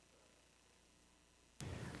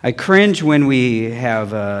I cringe when we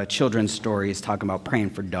have children's stories talking about praying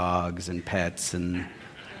for dogs and pets. And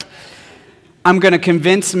I'm going to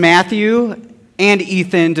convince Matthew and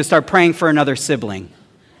Ethan to start praying for another sibling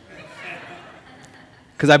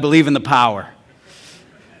because I believe in the power.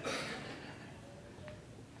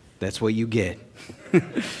 That's what you get.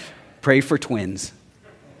 Pray for twins.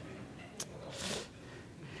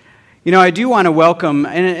 You know, I do want to welcome,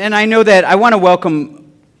 and I know that I want to welcome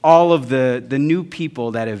all of the new people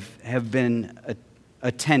that have been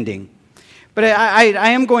attending. But I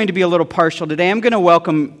am going to be a little partial today. I'm going to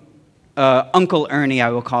welcome Uncle Ernie, I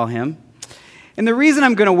will call him. And the reason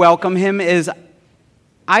I'm going to welcome him is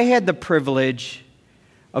I had the privilege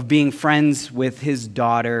of being friends with his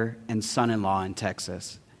daughter and son-in-law in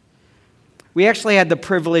Texas. I had the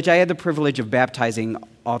privilege of baptizing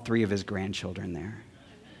all three of his grandchildren there.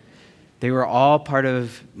 They were all part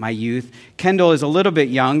of my youth. Kendall is a little bit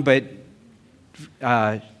young, but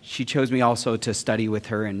she chose me also to study with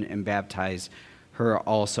her and baptize her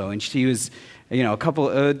also. And she was, a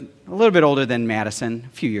little bit older than Madison,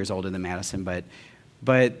 a few years older than Madison,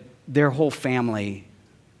 but their whole family,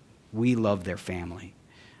 we love their family.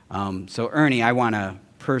 So Ernie, I want to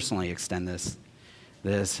personally extend this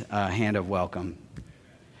hand of welcome.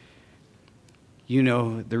 You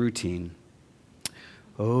know the routine.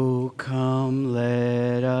 Oh, come,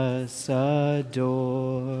 let us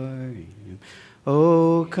adore him.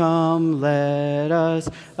 Oh, come, let us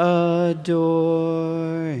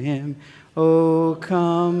adore him. Oh,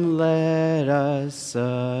 come, let us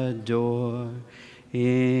adore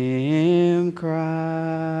him, Christ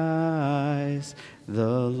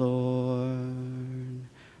the Lord.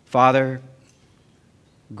 Father,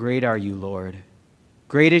 great are you, Lord.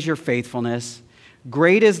 Great is your faithfulness.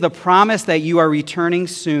 Great is the promise that you are returning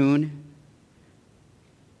soon,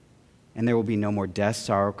 and there will be no more death,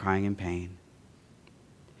 sorrow, crying, and pain.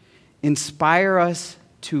 Inspire us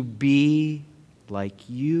to be like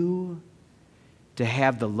you, to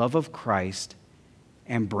have the love of Christ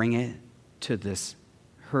and bring it to this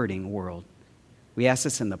hurting world. We ask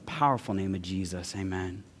this in the powerful name of Jesus.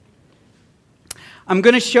 Amen. I'm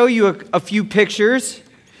going to show you a few pictures.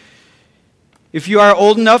 If you are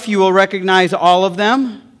old enough, you will recognize all of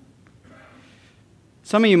them.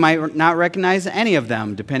 Some of you might not recognize any of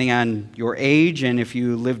them, depending on your age and if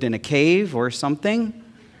you lived in a cave or something.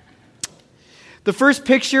 The first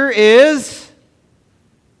picture is...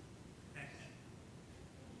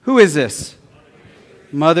 Who is this?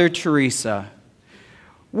 Mother Teresa.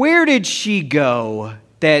 Where did she go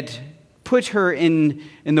that put her in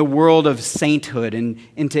the world of sainthood and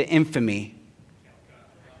into infamy?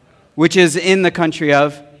 Which is in the country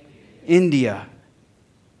of India.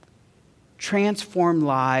 Transform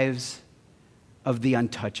lives of the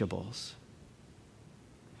untouchables.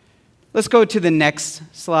 Let's go to the next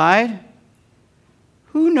slide.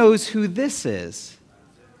 Who knows who this is?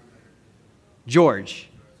 George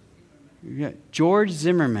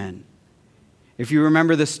Zimmerman. If you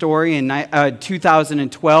remember the story, in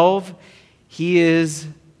 2012, he is,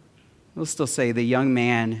 we'll still say, the young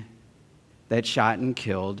man that shot and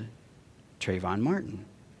killed Trayvon Martin.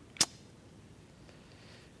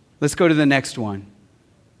 Let's go to the next one.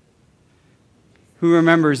 Who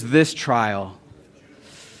remembers this trial?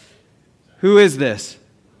 Who is this?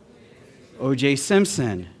 O.J.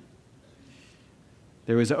 Simpson.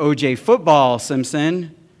 There was O.J. Football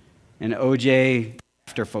Simpson and O.J.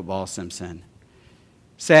 After Football Simpson.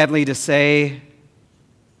 Sadly to say,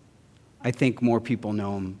 I think more people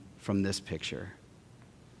know him from this picture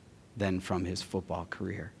than from his football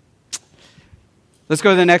career. Let's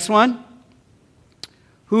go to the next one.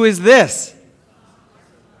 Who is this?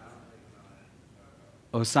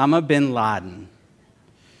 Osama bin Laden.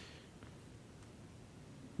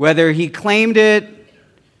 Whether he claimed it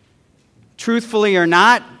truthfully or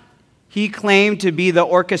not, he claimed to be the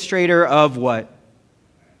orchestrator of what?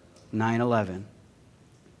 9/11.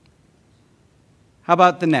 How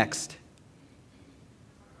about the next?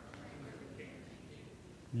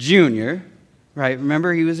 Junior. Right,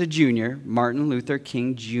 remember he was a junior, Martin Luther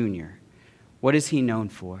King Jr. What is he known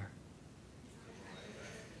for?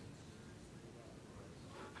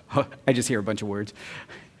 Oh, I just hear a bunch of words.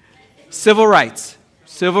 Civil rights.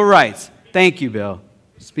 Civil rights. Thank you, Bill.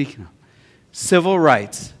 Speaking of civil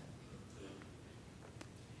rights.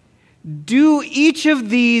 Do each of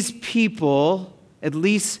these people, at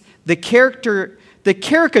least the caricature,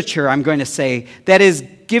 I'm going to say, that is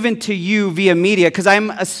given to you via media, because I'm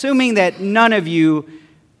assuming that none of you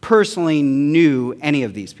personally knew any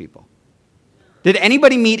of these people. Did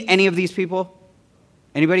anybody meet any of these people?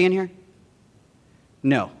 Anybody in here?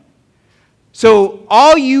 No. So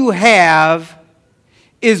all you have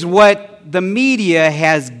is what the media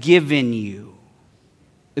has given you.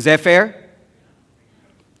 Is that fair?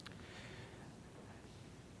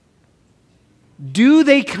 Do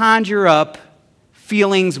they conjure up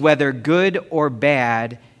feelings, whether good or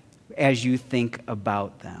bad, as you think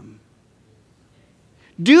about them?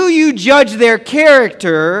 Do you judge their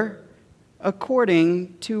character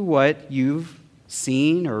according to what you've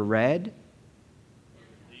seen or read?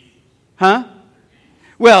 Huh?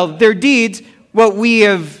 Well, their deeds, what we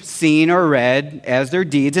have seen or read as their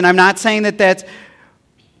deeds, and I'm not saying that that's,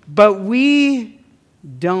 but we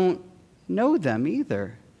don't know them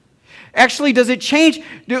either. Actually, does it change?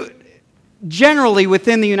 Generally,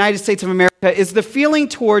 within the United States of America, is the feeling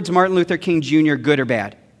towards Martin Luther King Jr. good or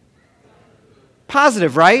bad?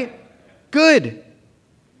 Positive, right? Good.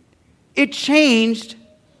 It changed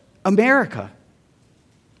America.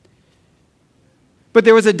 But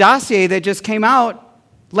there was a dossier that just came out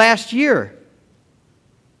last year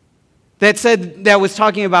that was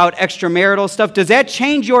talking about extramarital stuff. Does that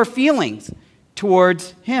change your feelings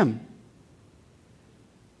towards him?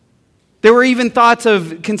 There were even thoughts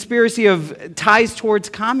of conspiracy of ties towards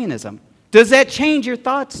communism. Does that change your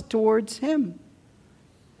thoughts towards him?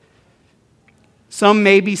 Some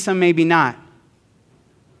maybe, some maybe not.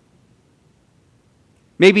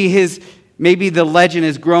 Maybe the legend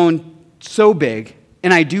has grown so big,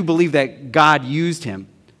 and I do believe that God used him.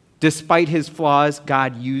 Despite his flaws,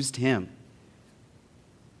 God used him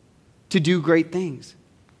to do great things.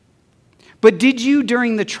 But did you,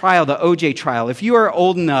 during the trial, the O.J. trial, if you are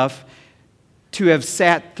old enough to have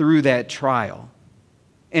sat through that trial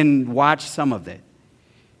and watched some of it,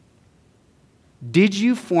 did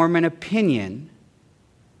you form an opinion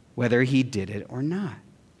whether he did it or not?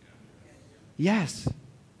 Yes.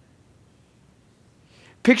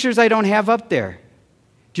 Pictures I don't have up there.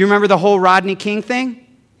 Do you remember the whole Rodney King thing?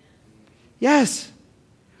 Yes.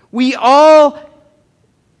 We all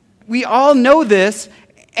know this,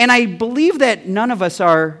 and I believe that none of us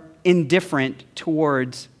are indifferent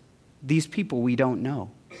towards these people we don't know.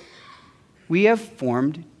 We have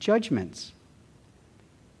formed judgments.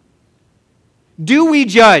 Do we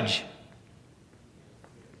judge?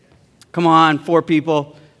 Come on, 4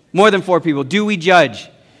 people. More than 4 people. Do we judge?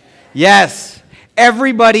 Yes.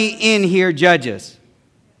 Everybody in here judges.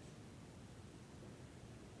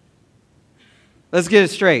 Let's get it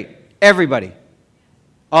straight. Everybody.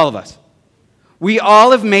 All of us. We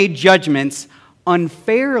all have made judgments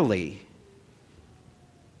unfairly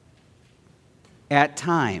at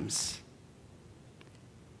times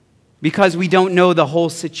because we don't know the whole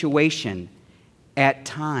situation at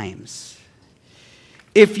times.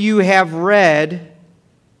 If you have read,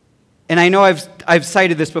 and I know I've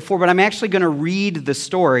cited this before, but I'm actually going to read the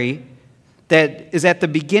story that is at the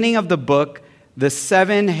beginning of the book, The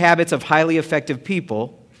 7 Habits of Highly Effective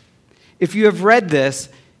People. If you have read this,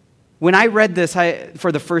 when I read this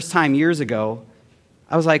for the first time years ago,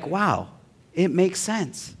 I was like, wow, it makes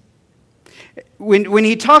sense. When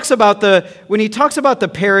he talks about the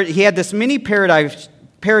he had this mini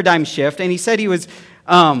paradigm shift, and he said he was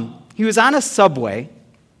on a subway,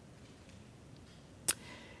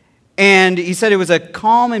 and he said it was a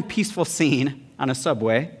calm and peaceful scene on a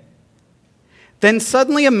subway. Then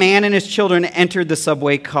suddenly a man and his children entered the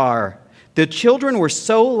subway car. The children were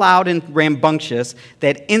so loud and rambunctious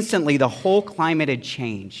that instantly the whole climate had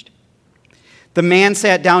changed. The man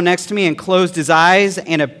sat down next to me and closed his eyes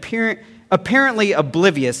and apparently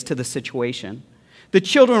oblivious to the situation. The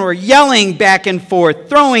children were yelling back and forth,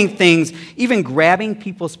 throwing things, even grabbing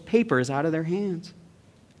people's papers out of their hands.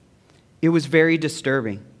 It was very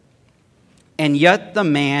disturbing. And yet the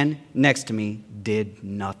man next to me did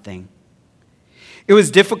nothing. It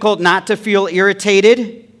was difficult not to feel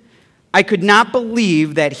irritated. I could not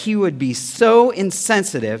believe that he would be so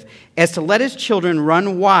insensitive as to let his children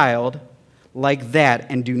run wild like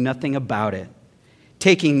that and do nothing about it,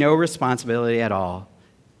 taking no responsibility at all.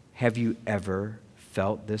 Have you ever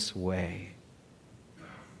felt this way?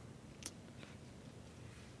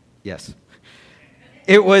 Yes.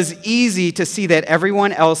 It was easy to see that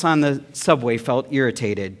everyone else on the subway felt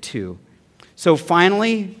irritated too. So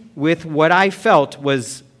finally, with what I felt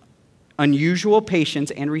was unusual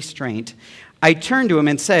patience and restraint, I turned to him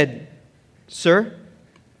and said, "Sir,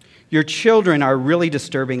 your children are really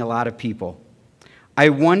disturbing a lot of people. I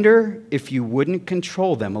wonder if you wouldn't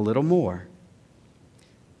control them a little more."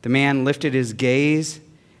 The man lifted his gaze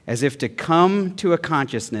as if to come to a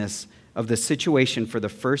consciousness of the situation for the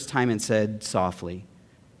first time and said softly,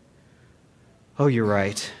 "Oh, you're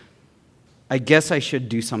right. I guess I should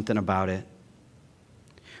do something about it.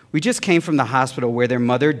 We just came from the hospital where their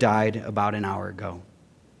mother died about an hour ago.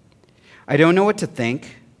 I don't know what to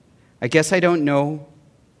think. I guess I don't know.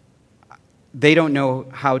 They don't know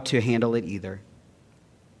how to handle it either.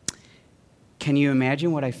 Can you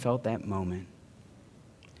imagine what I felt that moment?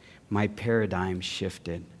 My paradigm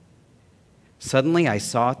shifted. Suddenly, I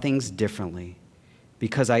saw things differently.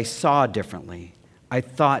 Because I saw differently, I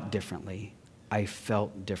thought differently, I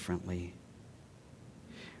felt differently.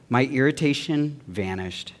 My irritation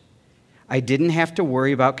vanished. I didn't have to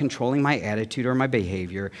worry about controlling my attitude or my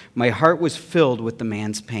behavior. My heart was filled with the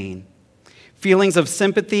man's pain. Feelings of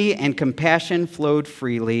sympathy and compassion flowed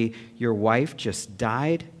freely. Your wife just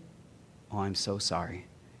died? Oh, I'm so sorry.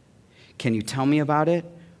 Can you tell me about it?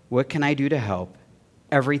 What can I do to help?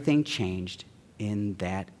 Everything changed in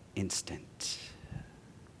that instant.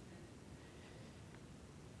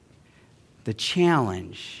 The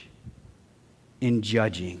challenge in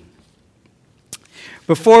judging.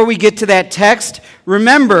 Before we get to that text,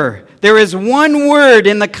 remember, there is one word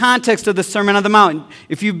in the context of the Sermon on the Mount.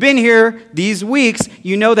 If you've been here these weeks,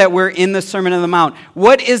 you know that we're in the Sermon on the Mount.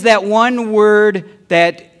 What is that one word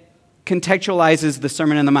that contextualizes the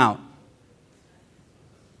Sermon on the Mount?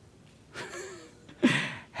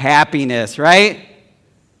 Happiness, right?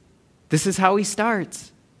 This is how he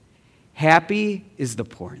starts. Happy is the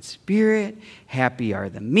poor in spirit. Happy are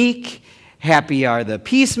the meek. Happy are the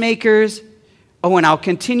peacemakers. Oh, and I'll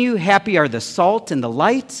continue. Happy are the salt and the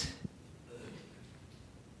light.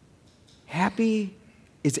 Happy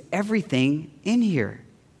is everything in here.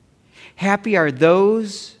 Happy are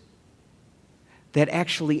those that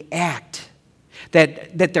actually act,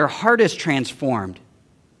 that their heart is transformed.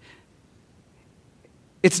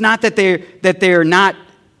 It's not that they're not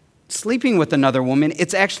sleeping with another woman.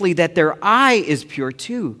 It's actually that their eye is pure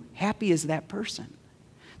too. Happy is that person.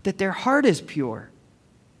 That their heart is pure.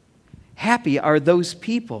 Happy are those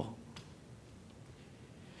people.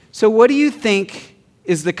 So what do you think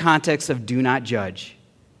is the context of do not judge?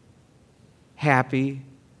 Happy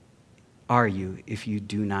are you if you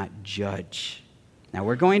do not judge. Now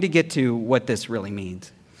we're going to get to what this really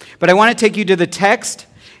means. But I want to take you to the text,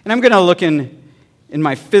 and I'm going to look in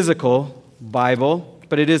my physical Bible,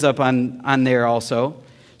 but it is up on there also.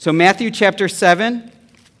 So Matthew chapter 7,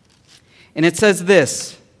 and it says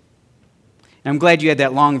this. And I'm glad you had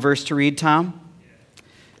that long verse to read, Tom.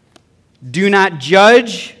 Do not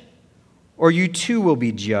judge, or you too will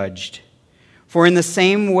be judged. For in the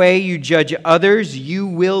same way you judge others, you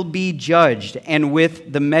will be judged. And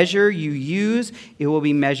with the measure you use, it will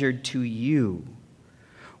be measured to you.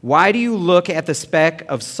 Why do you look at the speck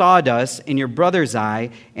of sawdust in your brother's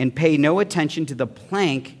eye and pay no attention to the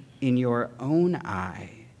plank in your own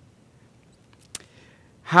eye?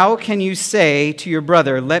 How can you say to your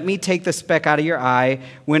brother, let me take the speck out of your eye,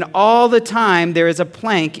 when all the time there is a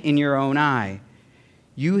plank in your own eye?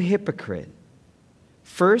 You hypocrite.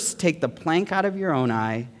 First take the plank out of your own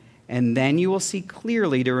eye, and then you will see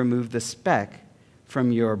clearly to remove the speck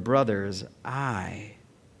from your brother's eye.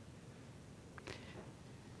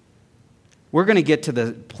 We're going to get to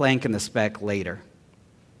the plank and the speck later.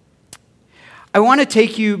 I want to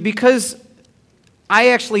take you, because I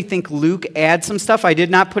actually think Luke adds some stuff. I did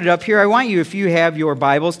not put it up here. I want you, if you have your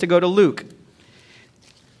Bibles, to go to Luke.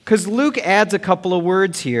 Because Luke adds a couple of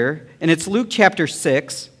words here, and it's Luke chapter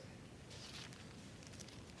 6,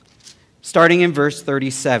 starting in verse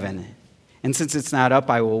 37. And since it's not up,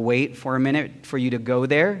 I will wait for a minute for you to go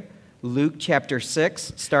there. Luke chapter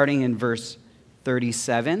 6, starting in verse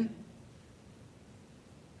 37.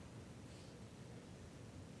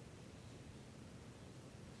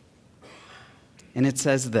 And it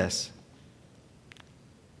says this: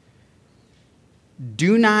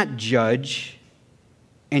 do not judge,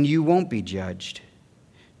 and you won't be judged.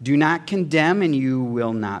 Do not condemn, and you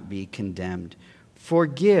will not be condemned.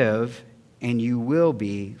 Forgive, and you will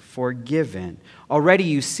be forgiven. Already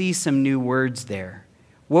you see some new words there.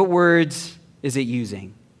 What words is it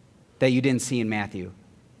using that you didn't see in Matthew?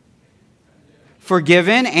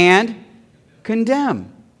 Forgiven and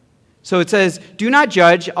condemn. So it says, do not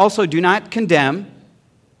judge, also do not condemn,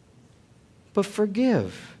 but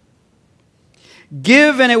forgive.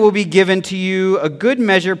 Give, and it will be given to you. A good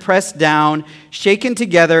measure, pressed down, shaken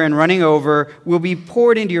together, and running over, will be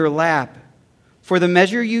poured into your lap. For the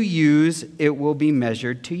measure you use, it will be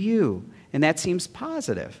measured to you. And that seems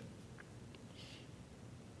positive.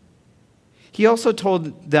 He also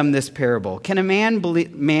told them this parable. Can a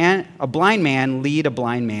blind man lead a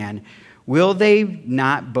blind man? Will they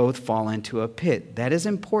not both fall into a pit? That is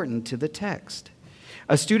important to the text.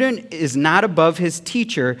 A student is not above his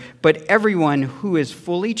teacher, but everyone who is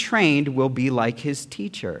fully trained will be like his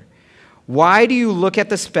teacher. Why do you look at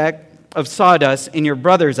the speck of sawdust in your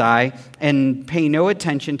brother's eye and pay no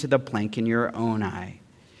attention to the plank in your own eye?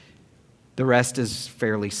 The rest is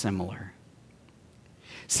fairly similar.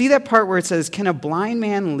 See that part where it says, can a blind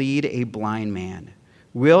man lead a blind man?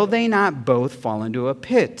 Will they not both fall into a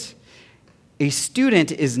pit? A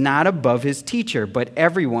student is not above his teacher, but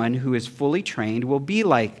everyone who is fully trained will be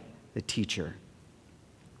like the teacher.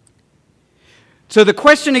 So the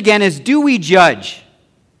question again is, do we judge?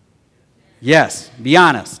 Yes, be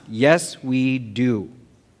honest. Yes, we do.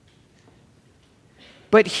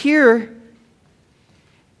 But here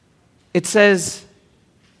it says,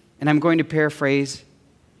 and I'm going to paraphrase,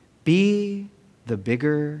 be the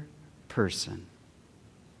bigger person.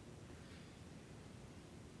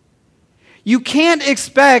 You can't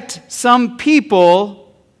expect some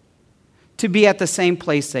people to be at the same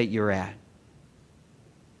place that you're at,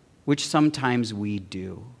 which sometimes we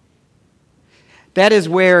do. That is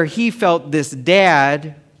where he felt this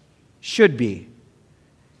dad should be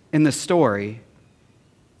in the story.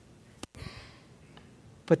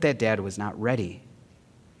 But that dad was not ready,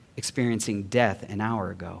 experiencing death an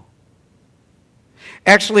hour ago.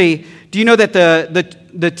 Actually, do you know that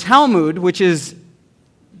the Talmud, which is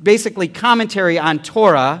basically commentary on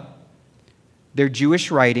Torah, their Jewish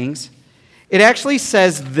writings, it actually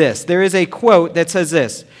says this. There is a quote that says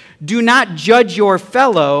this: do not judge your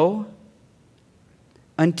fellow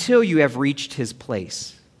until you have reached his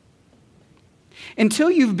place. Until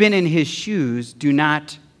you've been in his shoes, do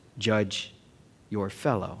not judge your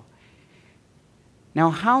fellow. Now,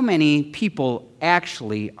 how many people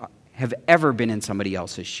actually have ever been in somebody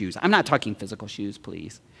else's shoes? I'm not talking physical shoes,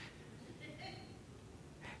 please.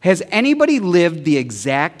 Has anybody lived the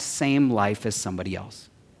exact same life as somebody else?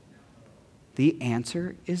 The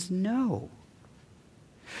answer is no.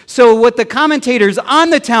 So what the commentators on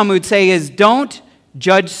the Talmud say is, don't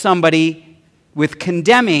judge somebody with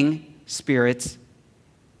condemning spirits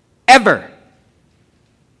ever.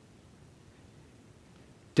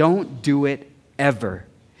 Don't do it ever.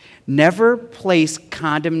 Never place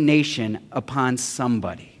condemnation upon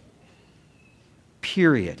somebody.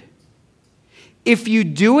 Period. If you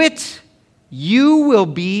do it, you will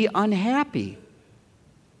be unhappy.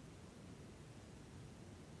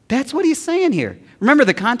 That's what he's saying here. Remember,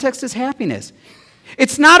 the context is happiness.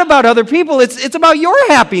 It's not about other people, it's about your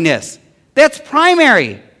happiness. That's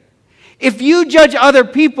primary. If you judge other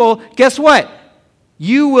people, guess what?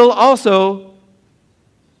 You will also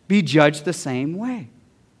be judged the same way.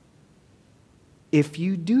 If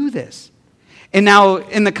you do this. And now,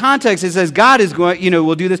 in the context, it says God is going,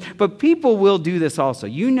 will do this, but people will do this also.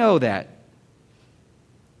 You know that.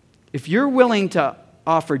 If you're willing to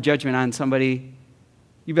offer judgment on somebody,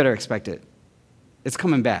 you better expect it. It's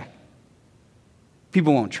coming back.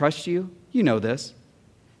 People won't trust you. You know this.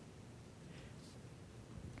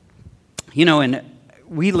 And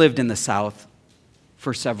we lived in the South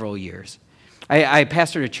for several years. I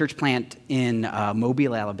pastored a church plant in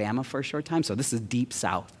Mobile, Alabama for a short time, so this is deep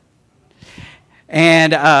South.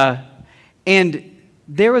 And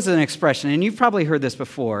there was an expression, and you've probably heard this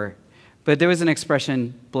before, but there was an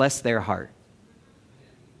expression, bless their heart.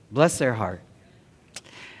 Bless their heart.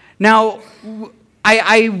 Now,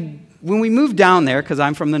 when we moved down there, because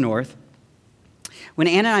I'm from the north, when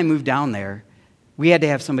Anna and I moved down there, we had to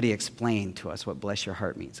have somebody explain to us what bless your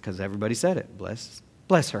heart means, because everybody said it.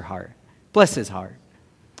 Bless her heart. Bless his heart.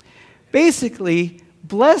 Basically,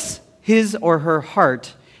 bless his or her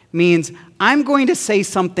heart means I'm going to say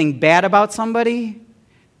something bad about somebody,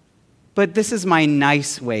 but this is my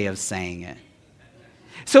nice way of saying it.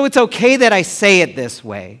 So it's okay that I say it this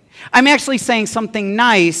way. I'm actually saying something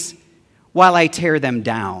nice while I tear them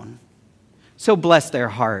down. So bless their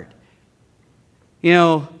heart.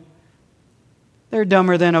 They're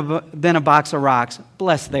dumber than a box of rocks.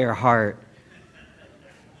 Bless their heart.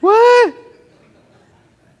 What?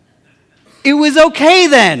 It was okay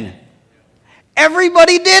then.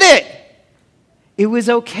 Everybody did it. It was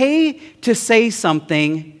okay to say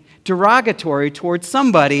something derogatory towards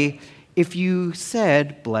somebody if you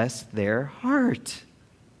said, bless their heart.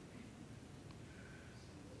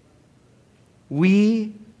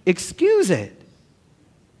 We excuse it.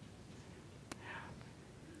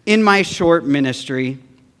 In my short ministry,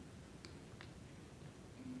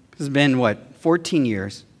 it's been, 14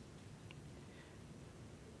 years.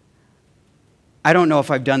 I don't know if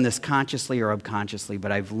I've done this consciously or subconsciously,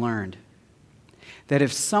 but I've learned that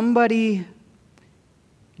if somebody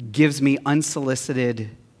gives me unsolicited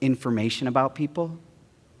information about people,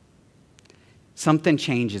 something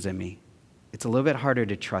changes in me. It's a little bit harder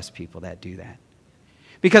to trust people that do that.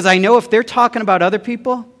 Because I know if they're talking about other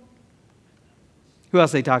people, who else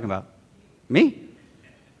are they talking about? Me.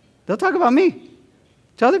 They'll talk about me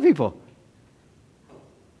to other people.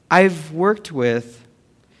 I've worked with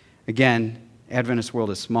Again, Adventist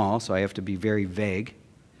world is small, so I have to be very vague.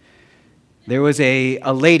 There was a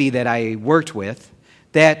lady that I worked with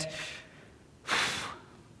that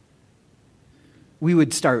we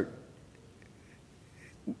would start.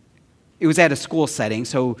 It was at a school setting,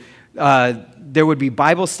 so there would be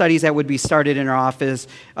Bible studies that would be started in her office.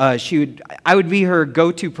 I would be her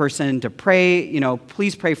go-to person to pray.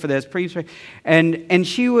 Please pray for this. Please pray. And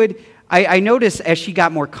she would. I noticed as she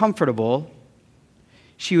got more comfortable,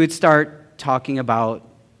 she would start talking about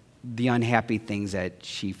the unhappy things that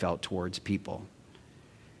she felt towards people,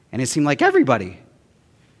 and it seemed like everybody.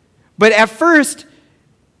 But at first,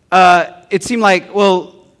 it seemed like,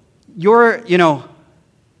 well,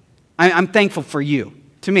 I'm thankful for you,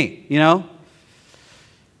 to me,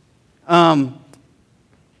 But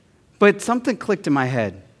something clicked in my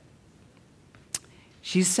head.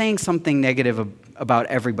 She's saying something negative about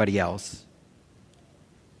everybody else.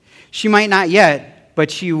 She might not yet, but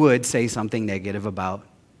she would say something negative about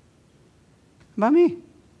me.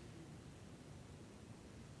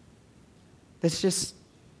 That's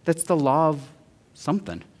the law of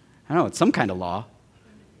something. I don't know, it's some kind of law.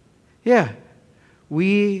 Yeah.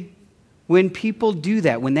 When people do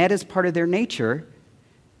that, when that is part of their nature,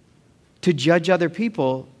 to judge other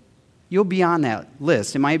people, you'll be on that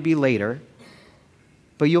list. It might be later,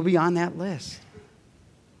 but you'll be on that list.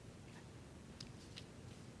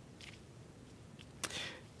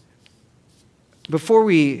 Before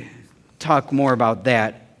we talk more about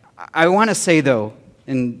that, I want to say, though,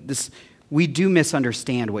 we do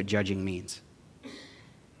misunderstand what judging means.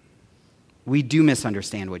 We do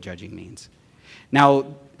misunderstand what judging means. Now,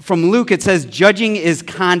 from Luke, it says judging is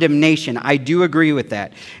condemnation. I do agree with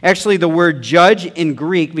that. Actually, the word judge in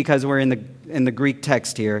Greek, because we're in the Greek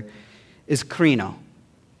text here, is krino.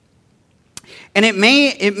 And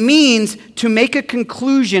it means to make a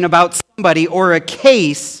conclusion about somebody or a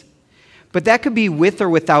case, but that could be with or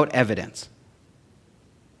without evidence.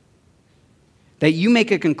 That you make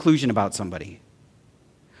a conclusion about somebody.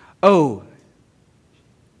 Oh,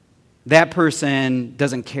 that person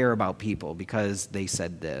doesn't care about people because they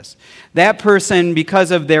said this. That person,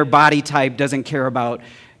 because of their body type, doesn't care about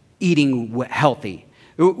eating healthy.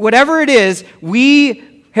 Whatever it is,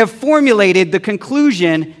 we have formulated the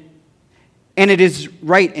conclusion, and it is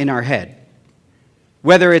right in our head,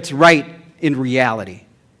 whether it's right in reality.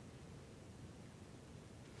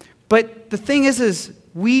 But the thing is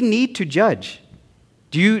we need to judge.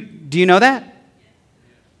 Do you know that?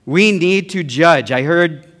 We need to judge. I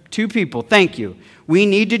heard two people. Thank you. We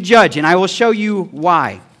need to judge, and I will show you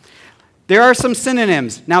why. There are some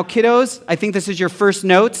synonyms. Now, kiddos, I think this is your first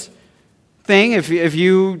notes thing. If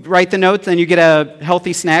you write the notes, then you get a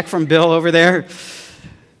healthy snack from Bill over there.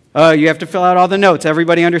 You have to fill out all the notes.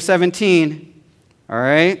 Everybody under 17. All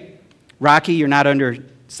right? Rocky, you're not under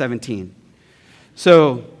 17.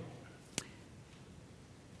 So,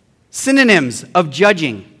 synonyms of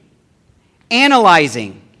judging.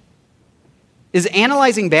 Analyzing. Is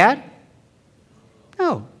analyzing bad?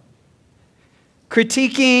 No.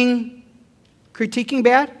 Critiquing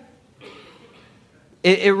bad?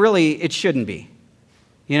 It shouldn't be.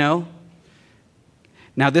 Now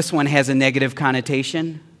this one has a negative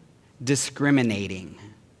connotation. Discriminating.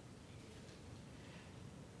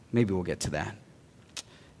 Maybe we'll get to that.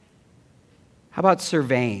 How about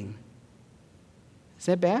surveying? Is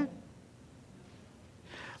that bad?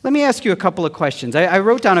 Let me ask you a couple of questions. I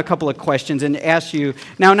wrote down a couple of questions and asked you.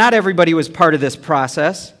 Now, not everybody was part of this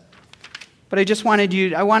process, but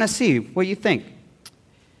I want to see what you think.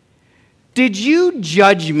 Did you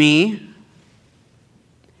judge me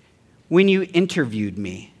when you interviewed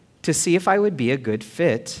me to see if I would be a good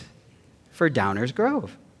fit for Downers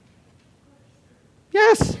Grove?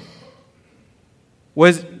 Yes.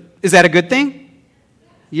 Is that a good thing?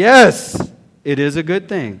 Yes, it is a good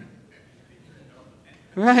thing.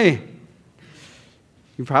 Right.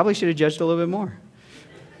 You probably should have judged a little bit more.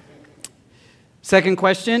 Second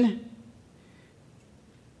question.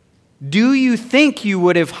 Do you think you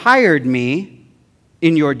would have hired me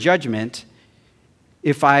in your judgment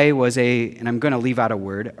if I was and I'm going to leave out a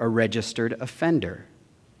word, a registered offender?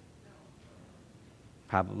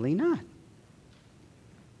 Probably not.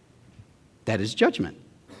 That is judgment.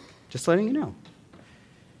 Just letting you know.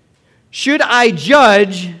 Should I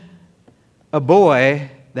judge a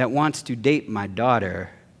boy that wants to date my daughter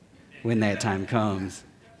when that time comes?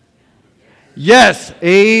 Yes,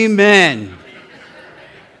 amen.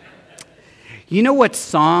 You know what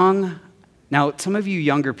song? Now, some of you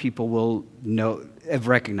younger people will have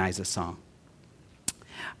recognized this song.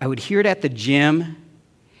 I would hear it at the gym,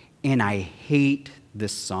 and I hate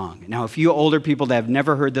this song. Now, if you older people that have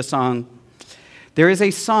never heard this song, there is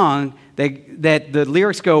a song that the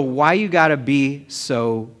lyrics go, "Why you gotta be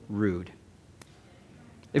so rude?"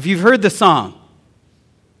 If you've heard the song,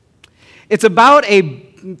 it's about a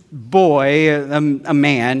boy, a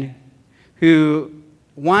man, who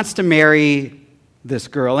wants to marry this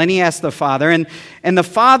girl, and he asks the father, and the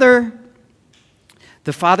father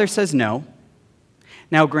says no.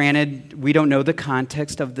 Now, granted, we don't know the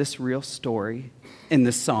context of this real story in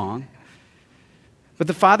the song, but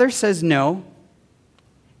the father says no,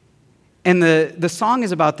 and the song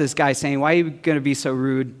is about this guy saying, "Why are you going to be so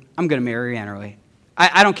rude? I'm going to marry her anyway.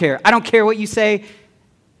 I don't care. I don't care what you say.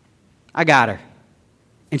 I got her,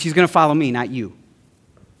 and she's going to follow me, not you."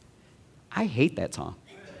 I hate that song.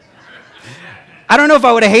 I don't know if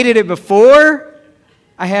I would have hated it before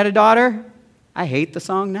I had a daughter. I hate the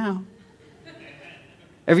song now.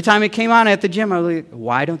 Every time it came on at the gym, I was like,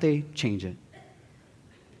 why don't they change it?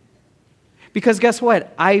 Because guess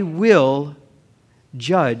what? I will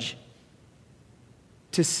judge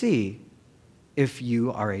to see if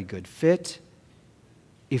you are a good fit,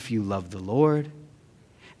 if you love the Lord.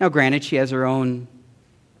 Now, granted, she has her own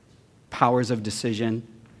powers of decision.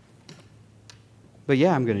 But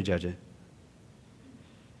yeah, I'm going to judge it.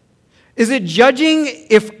 Is it judging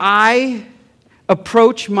if I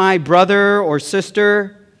approach my brother or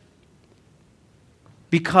sister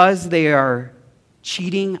because they are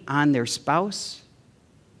cheating on their spouse?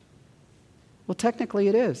 Well, technically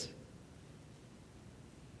it is.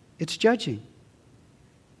 It's judging.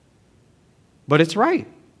 But it's right.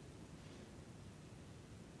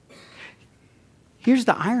 Here's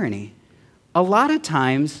the irony. A lot of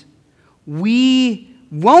times, we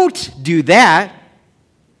won't do that,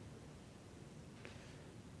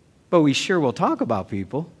 but we sure will talk about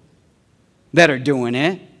people that are doing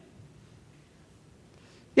it.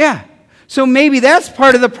 Yeah, so maybe that's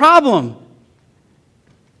part of the problem.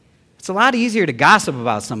 It's a lot easier to gossip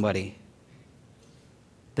about somebody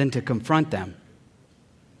than to confront them,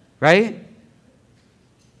 right?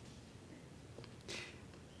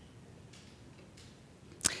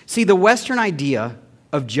 See, the Western idea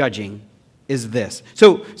of judging is this.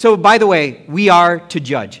 So by the way, we are to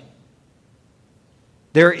judge.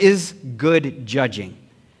 There is good judging.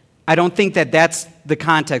 I don't think that that's the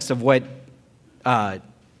context of what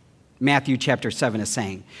Matthew chapter 7 is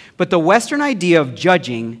saying. But the Western idea of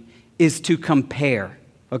judging is to compare.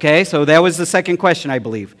 Okay, so that was the second question, I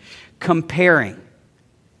believe. Comparing.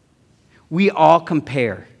 We all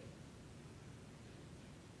compare.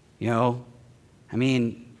 You know, I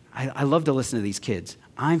mean, I love to listen to these kids.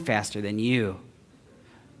 I'm faster than you.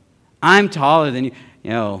 I'm taller than you. You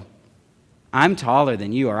know, I'm taller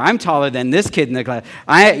than you, or I'm taller than this kid in the class.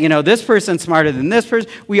 This person's smarter than this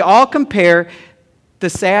person. We all compare. The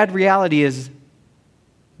sad reality is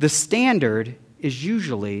the standard is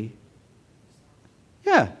usually,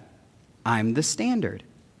 I'm the standard.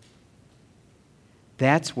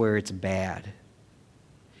 That's where it's bad,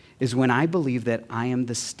 is when I believe that I am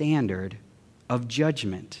the standard of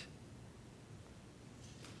judgment.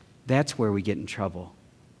 That's where we get in trouble.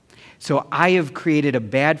 So I have created a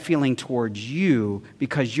bad feeling towards you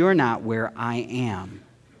because you're not where I am.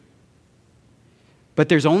 But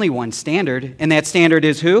there's only one standard, and that standard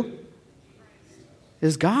is who?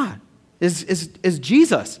 Is God, is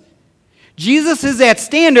Jesus. Jesus is that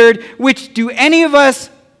standard. Which do any of us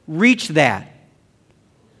reach that?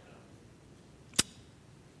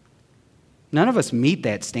 None of us meet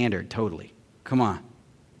that standard totally. Come on.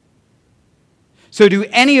 So do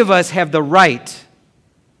any of us have the right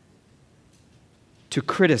to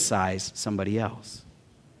criticize somebody else?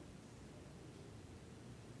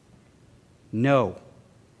 No.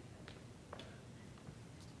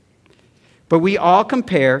 But we all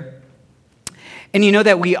compare, and you know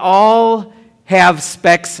that we all have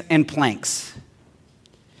specks and planks.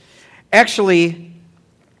 Actually,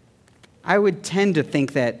 I would tend to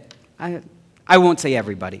think that, I won't say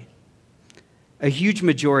everybody, a huge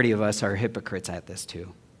majority of us are hypocrites at this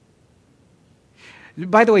too.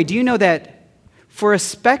 By the way, do you know that for a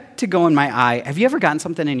speck to go in my eye, have you ever gotten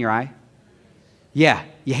something in your eye? Yeah,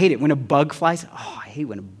 you hate it when a bug flies. Oh, I hate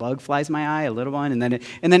when a bug flies in my eye, a little one, and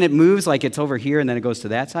then it moves like it's over here, and then it goes to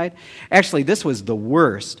that side. Actually, this was the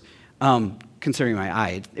worst concerning my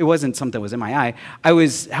eye. It wasn't something that was in my eye. I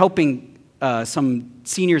was helping some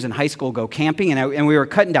seniors in high school go camping, and we were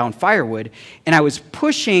cutting down firewood, and I was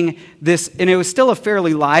pushing this, and it was still a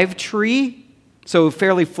fairly live tree, so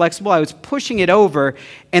fairly flexible. I was pushing it over,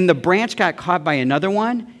 and the branch got caught by another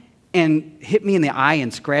one and hit me in the eye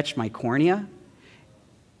and scratched my cornea.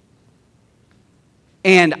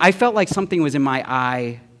 And I felt like something was in my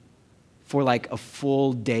eye for like a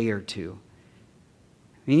full day or two.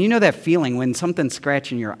 I mean, you know that feeling when something's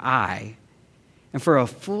scratching your eye, and for a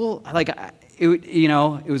full,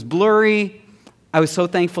 it was blurry. I was so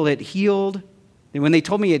thankful it healed. And when they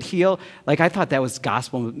told me it healed, I thought that was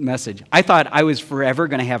gospel message. I thought I was forever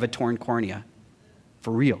going to have a torn cornea,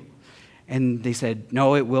 for real. And they said,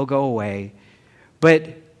 no, it will go away. But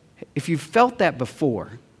if you've felt that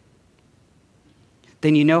before,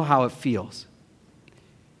 then you know how it feels.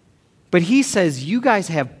 But he says, you guys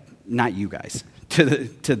have, not you guys, to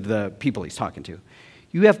the people he's talking to,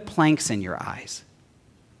 you have planks in your eyes.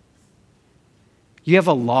 You have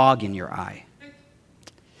a log in your eye.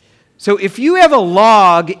 So if you have a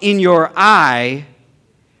log in your eye,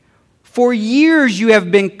 for years you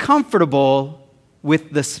have been comfortable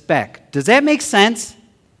with the speck. Does that make sense?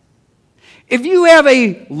 If you have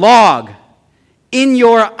a log in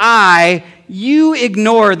your eye, you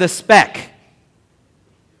ignore the speck.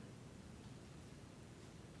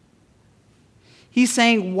 He's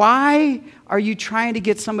saying, why are you trying to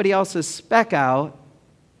get somebody else's speck out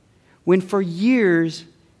when for years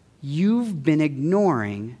you've been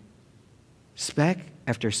ignoring speck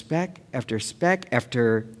after speck after speck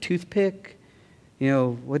after toothpick?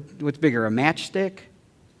 What's bigger, a matchstick?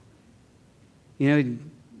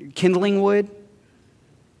 Kindling wood?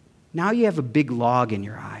 Now you have a big log in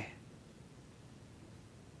your eye.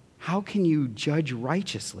 How can you judge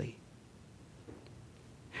righteously?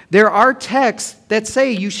 There are texts that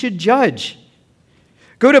say you should judge.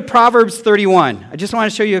 Go to Proverbs 31. I just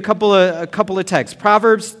want to show you a couple of texts.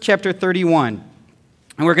 Proverbs chapter 31.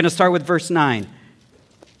 And we're going to start with verse 9.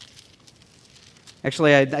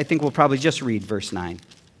 Actually, I think we'll probably just read verse 9.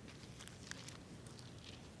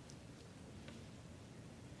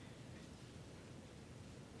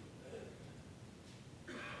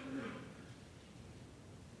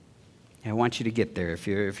 I want you to get there. If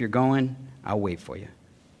you're going, I'll wait for you.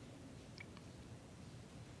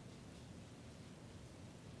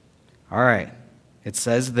 All right. It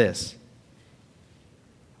says this.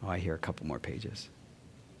 Oh, I hear a couple more pages.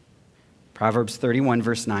 Proverbs 31,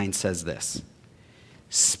 verse 9 says this.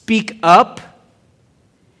 Speak up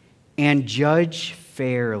and judge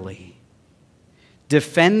fairly.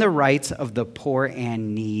 Defend the rights of the poor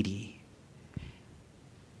and needy.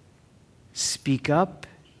 Speak up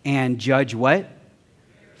and judge what?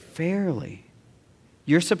 Fairly.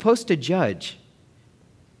 You're supposed to judge,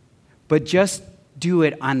 but just do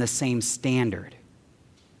it on the same standard.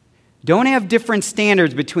 Don't have different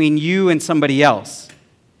standards between you and somebody else.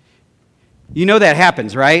 You know that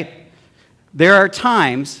happens, right? There are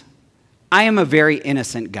times I am a very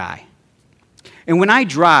innocent guy. And when I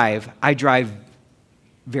drive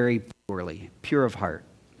very purely, pure of heart.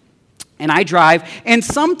 And I drive, and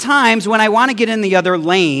sometimes when I want to get in the other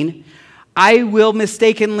lane, I will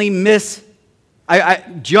mistakenly I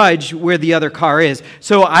judge where the other car is,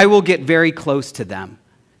 so I will get very close to them,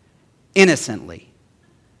 innocently.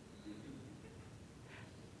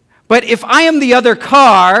 But if I am the other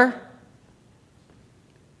car,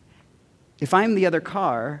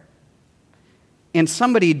 and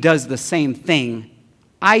somebody does the same thing,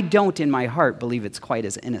 I don't in my heart believe it's quite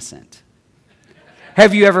as innocent.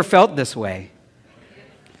 Have you ever felt this way?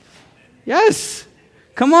 Yes.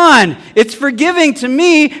 Come on. It's forgiving to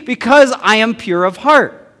me because I am pure of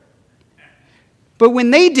heart. But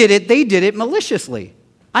when they did it maliciously.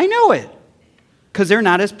 I know it because they're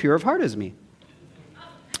not as pure of heart as me.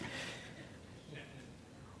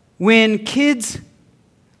 When kids,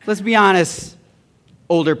 let's be honest,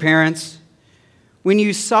 older parents, when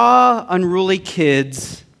you saw unruly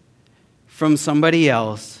kids from somebody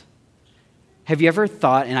else, have you ever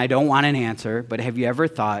thought, and I don't want an answer, but have you ever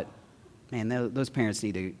thought, man, those parents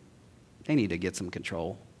need to get some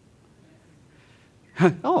control?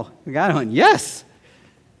 Oh, I got one. Yes.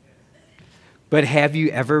 But have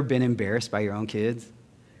you ever been embarrassed by your own kids?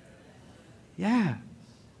 Yeah.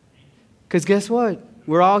 Because guess what?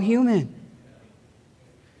 We're all human.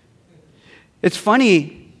 It's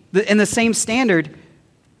funny, in the same standard,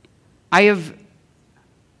 I have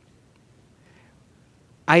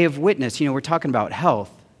witnessed, we're talking about health.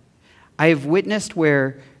 I have witnessed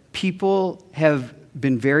where people have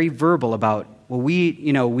been very verbal about, well,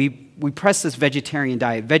 we press this vegetarian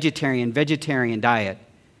diet.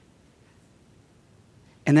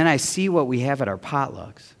 And then I see what we have at our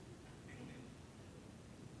potlucks.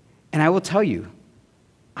 And I will tell you,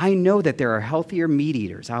 I know that there are healthier meat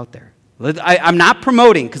eaters out there. I'm not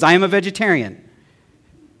promoting, because I am a vegetarian.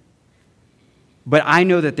 But I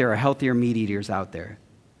know that there are healthier meat eaters out there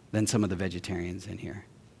than some of the vegetarians in here.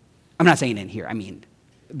 I'm not saying in here. I mean,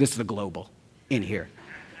 this is the global in here.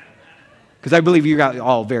 Because I believe you're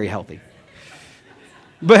all very healthy.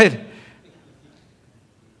 But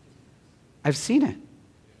I've seen it.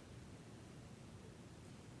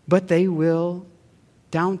 But they will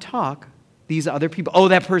down-talk these other people. Oh,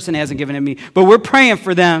 that person hasn't given it me, but we're praying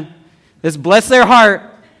for them. Let's bless their heart.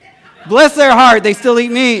 Bless their heart. They still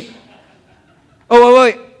eat meat. Oh,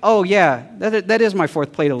 wait. Oh, yeah. That is my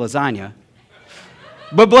fourth plate of lasagna.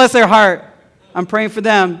 But bless their heart. I'm praying for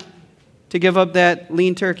them to give up that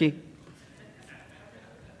lean turkey.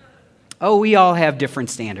 Oh, we all have different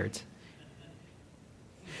standards.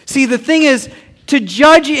 See, the thing is, to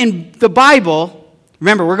judge in the Bible,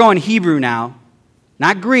 remember, we're going Hebrew now,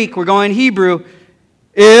 not Greek, we're going Hebrew,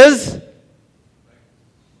 is,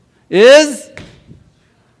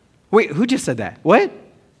 wait, who just said that? What?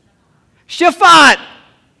 Shaphat.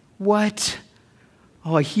 What?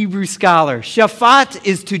 Oh, a Hebrew scholar. Shaphat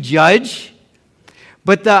is to judge,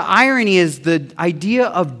 but the irony is the idea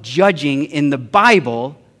of judging in the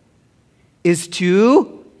Bible is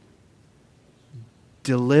to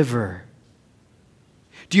deliver.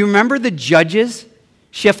 Do you remember the judges,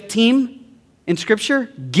 Sheptim, in Scripture?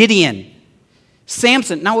 Gideon,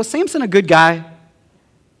 Samson. Now, was Samson a good guy?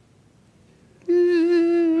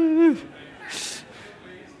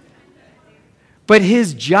 But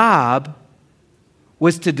his job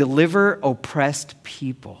was to deliver oppressed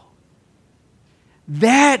people.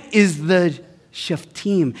 That is the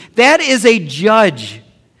Sheptim. That is a judge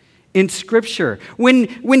in Scripture.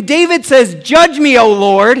 When David says, "Judge me, O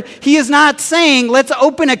Lord," he is not saying, "Let's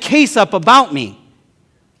open a case up about me."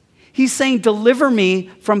 He's saying, "Deliver me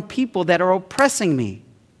from people that are oppressing me."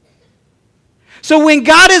 So when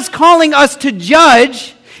God is calling us to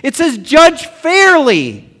judge, it says, "Judge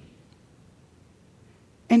fairly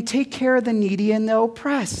and take care of the needy and the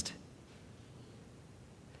oppressed."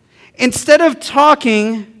 Instead of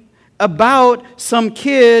talking about some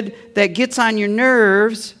kid that gets on your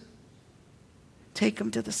nerves, take them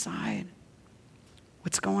to the side.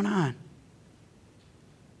 What's going on?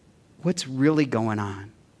 What's really going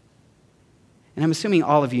on? And I'm assuming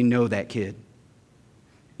all of you know that kid.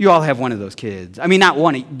 You all have one of those kids. I mean, not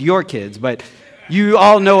one of your kids, but you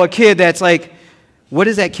all know a kid that's like, what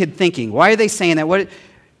is that kid thinking? Why are they saying that?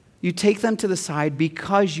 You take them to the side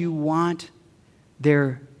because you want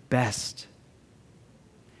their best.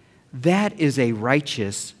 That is a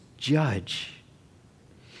righteous judge,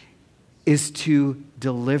 is to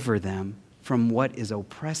deliver them from what is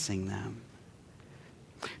oppressing them.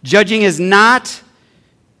 Judging is not,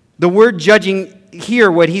 the word judging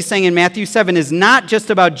here, what he's saying in Matthew 7, is not just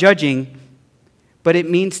about judging, but it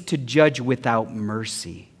means to judge without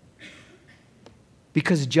mercy.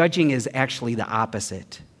 Because judging is actually the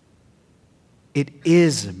opposite. It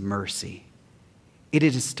is mercy. It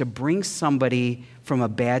is to bring somebody from a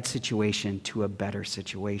bad situation to a better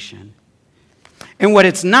situation. And what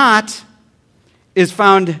it's not is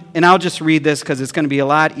found, and I'll just read this because it's going to be a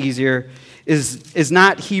lot easier, is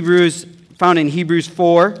not found in Hebrews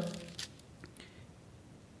 4,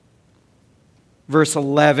 verse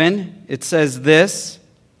 11. It says this,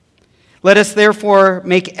 "Let us therefore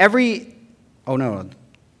make every..." Oh, no.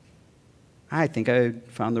 I think I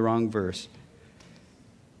found the wrong verse.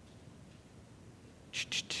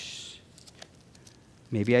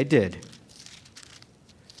 Maybe I did.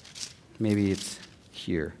 Maybe it's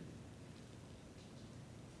here.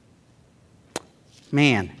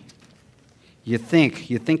 Man, you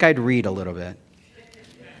think I'd read a little bit.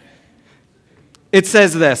 It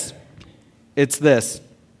says this. It's this.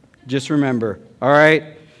 Just remember, all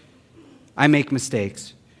right? I make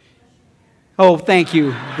mistakes. Oh, thank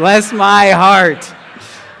you. Bless my heart.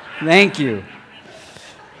 Thank you.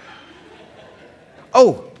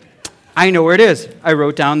 Oh, I know where it is. I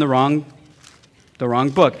wrote down the wrong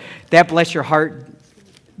book. That bless your heart,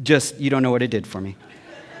 just, you don't know what it did for me.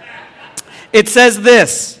 It says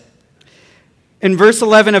this, in verse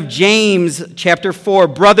 11 of James chapter 4,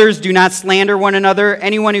 "Brothers, do not slander one another.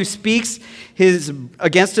 Anyone who speaks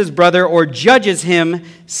against his brother or judges him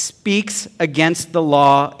speaks against the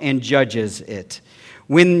law and judges it.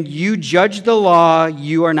 When you judge the law,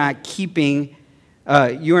 you are not keeping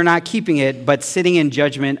it, but sitting in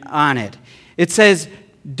judgment on it." It says,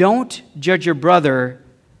 don't judge your brother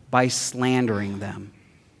by slandering them.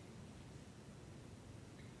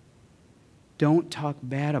 Don't talk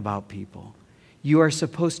bad about people. You are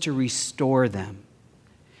supposed to restore them.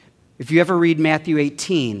 If you ever read Matthew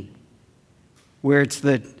 18, where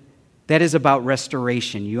that is about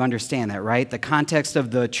restoration. You understand that, right? The context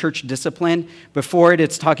of the church discipline. Before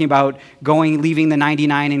it's talking about leaving the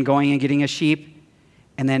 99 and going and getting a sheep.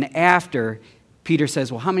 And then after, Peter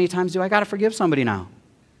says, well, how many times do I got to forgive somebody now?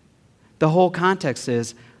 The whole context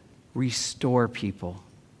is restore people,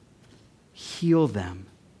 heal them,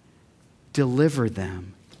 deliver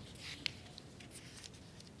them.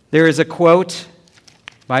 There is a quote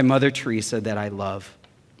by Mother Teresa that I love.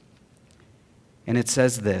 And it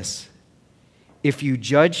says this: "If you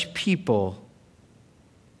judge people,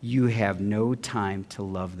 you have no time to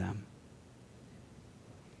love them."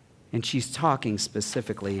 And she's talking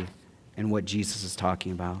specifically in what Jesus is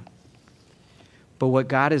talking about. But what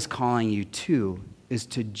God is calling you to is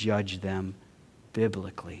to judge them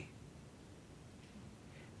biblically.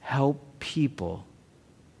 Help people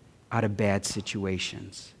out of bad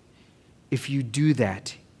situations. If you do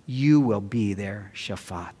that, you will be their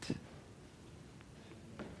Shaphat.